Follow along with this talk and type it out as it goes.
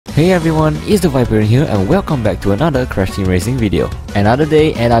Hey everyone, it's TheViperian here and welcome back to another Crash Team Racing video. Another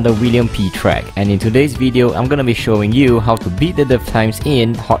day, another William P track, and in today's video, I'm gonna be showing you how to beat the dev times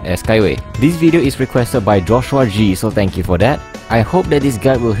in Hot Air Skyway. This video is requested by Joshua G, so thank you for that. I hope that this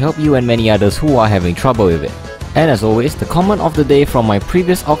guide will help you and many others who are having trouble with it. And as always, the comment of the day from my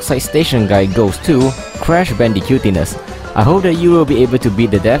previous Oxide Station guide goes to Crash Bandicootiness. I hope that you will be able to beat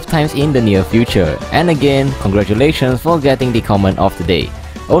the dev times in the near future. And again, congratulations for getting the comment of the day.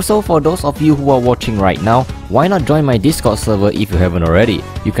 Also, for those of you who are watching right now, why not join my Discord server if you haven't already?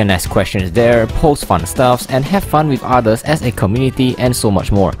 You can ask questions there, post fun stuffs, and have fun with others as a community and so much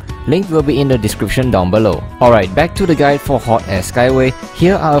more. Link will be in the description down below. Alright, back to the guide for Hot Air Skyway.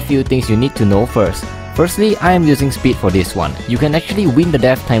 Here are a few things you need to know first. Firstly, I am using speed for this one. You can actually win the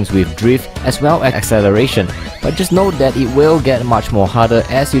dev times with drift as well as acceleration, but just note that it will get much more harder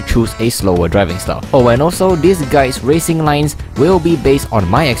as you choose a slower driving style. Oh, and also this guide's racing lines will be based on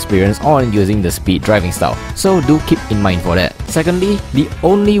my experience on using the speed driving style, so do keep in mind for that. Secondly, the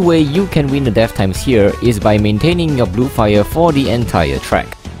only way you can win the dev times here is by maintaining your blue fire for the entire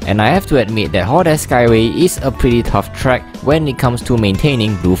track. And I have to admit that Hot Air Skyway is a pretty tough track when it comes to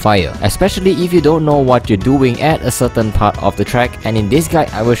maintaining blue fire, especially if you don't know what you're doing at a certain part of the track, and in this guide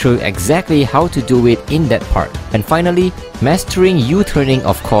I will show you exactly how to do it in that part. And finally, mastering U-turning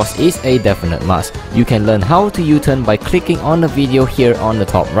of course is a definite must. You can learn how to U-turn by clicking on the video here on the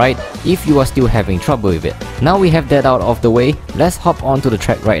top right if you are still having trouble with it. Now we have that out of the way, let's hop onto the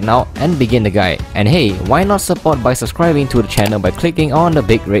track right now and begin the guide. And hey, why not support by subscribing to the channel by clicking on the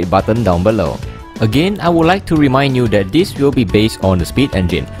big red button down below. Again, I would like to remind you that this will be based on the speed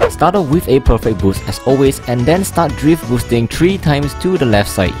engine. Start off with a perfect boost as always and then start drift boosting 3 times to the left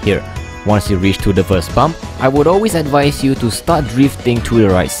side here. Once you reach to the first bump, I would always advise you to start drifting to the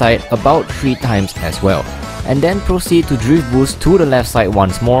right side about 3 times as well. And then proceed to drift boost to the left side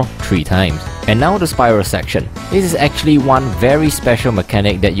once more 3 times. And now the spiral section. This is actually one very special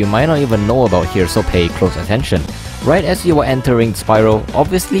mechanic that you might not even know about here, so pay close attention. Right as you are entering the spiral,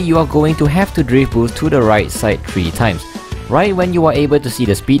 obviously you are going to have to drift boost to the right side 3 times. Right when you are able to see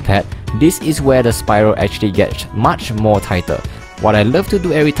the speed pad, this is where the spiral actually gets much more tighter. What I love to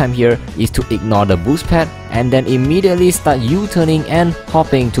do every time here is to ignore the boost pad and then immediately start U-turning and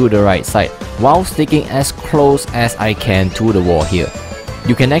hopping to the right side while sticking as close as I can to the wall here.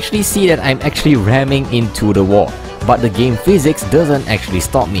 You can actually see that I'm actually ramming into the wall, but the game physics doesn't actually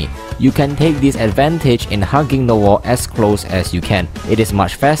stop me. You can take this advantage in hugging the wall as close as you can. It is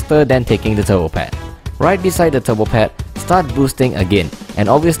much faster than taking the turbo pad. Right beside the turbo pad, start boosting again, and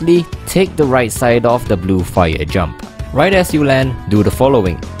obviously take the right side of the blue fire jump. Right as you land, do the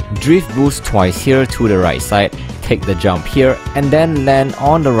following. Drift boost twice here to the right side, take the jump here, and then land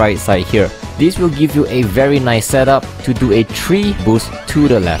on the right side here. This will give you a very nice setup to do a 3 boost to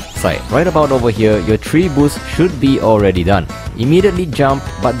the left side. Right about over here, your 3 boost should be already done. Immediately jump,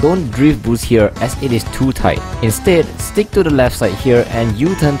 but don't drift boost here as it is too tight. Instead, stick to the left side here and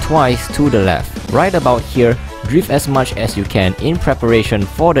U-turn twice to the left. Right about here, drift as much as you can in preparation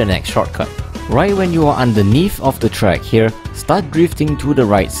for the next shortcut. Right when you are underneath of the track here, start drifting to the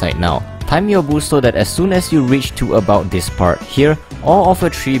right side now. Time your boost so that as soon as you reach to about this part here, all of your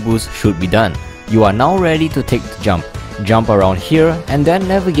 3 boosts should be done. You are now ready to take the jump. Jump around here and then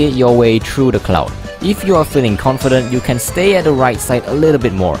navigate your way through the cloud. If you are feeling confident, you can stay at the right side a little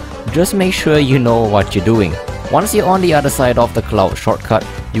bit more. Just make sure you know what you're doing. Once you're on the other side of the cloud shortcut,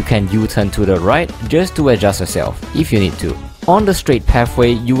 you can U-turn to the right just to adjust yourself if you need to. On the straight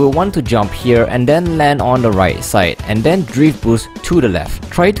pathway, you will want to jump here and then land on the right side and then drift boost to the left.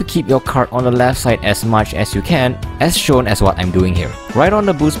 Try to keep your car on the left side as much as you can, as shown as what I'm doing here. Right on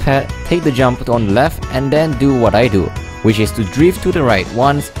the boost pad, take the jump on the left and then do what I do, which is to drift to the right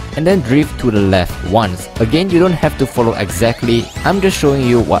once and then drift to the left once. Again, you don't have to follow exactly, I'm just showing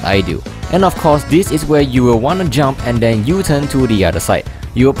you what I do. And of course, this is where you will want to jump and then U-turn to the other side.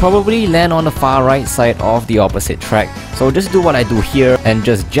 You will probably land on the far right side of the opposite track, so just do what I do here and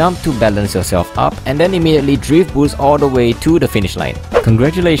just jump to balance yourself up and then immediately drift boost all the way to the finish line.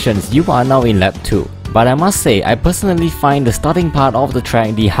 Congratulations, you are now in lap 2. But I must say, I personally find the starting part of the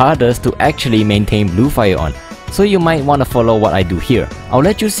track the hardest to actually maintain blue fire on. So you might want to follow what I do here. I'll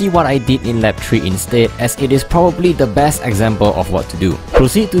let you see what I did in lap 3 instead, as it is probably the best example of what to do.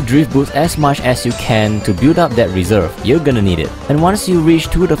 Proceed to drift boost as much as you can to build up that reserve, you're gonna need it. And once you reach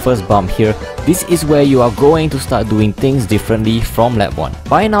to the first bump here, this is where you are going to start doing things differently from lap 1.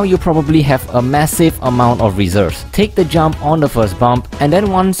 By now you probably have a massive amount of reserves. Take the jump on the first bump, and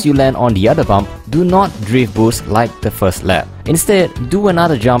then once you land on the other bump, do not drift boost like the first lap. Instead, do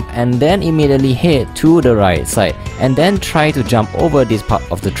another jump and then immediately head to the right side and then try to jump over this part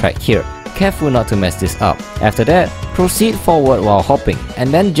of the track here. Careful not to mess this up. After that, proceed forward while hopping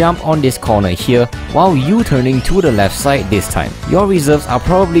and then jump on this corner here while U-turning to the left side this time. Your reserves are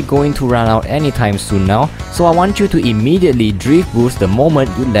probably going to run out anytime soon now, so I want you to immediately drift boost the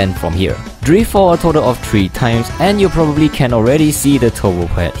moment you land from here. Drift for a total of 3 times and you probably can already see the turbo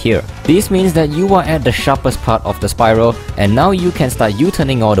pad here. This means that you are at the sharpest part of the spiral and now you can start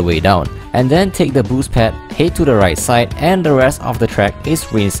U-turning all the way down. And then take the boost pad, head to the right side, and the rest of the track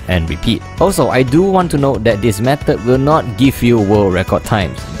is rinse and repeat. Also, I do want to note that this method will not give you world record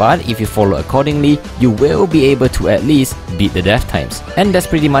times, but if you follow accordingly, you will be able to at least beat the death times. And that's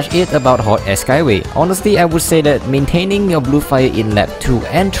pretty much it about Hot Air Skyway. Honestly, I would say that maintaining your blue fire in lap 2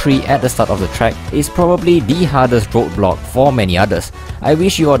 and 3 at the start of the track is probably the hardest roadblock for many others. I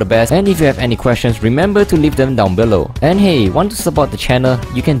wish you all the best, and if you have any questions, remember to leave them down below. And hey, want to support the channel?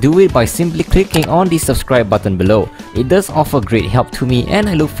 You can do it by simply clicking on the subscribe button below. It does offer great help to me and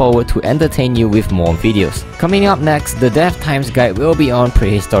I look forward to entertain you with more videos. Coming up next, the death times guide will be on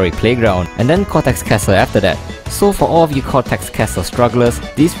Prehistoric Playground and then Cortex Castle after that. So for all of you Cortex Castle strugglers,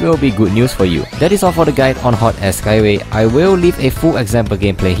 this will be good news for you. That is all for the guide on Hot Air Skyway. I will leave a full example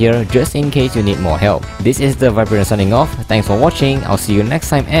gameplay here just in case you need more help. This is TheViperian signing off. Thanks for watching, I'll see you next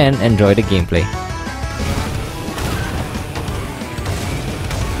time and enjoy the gameplay.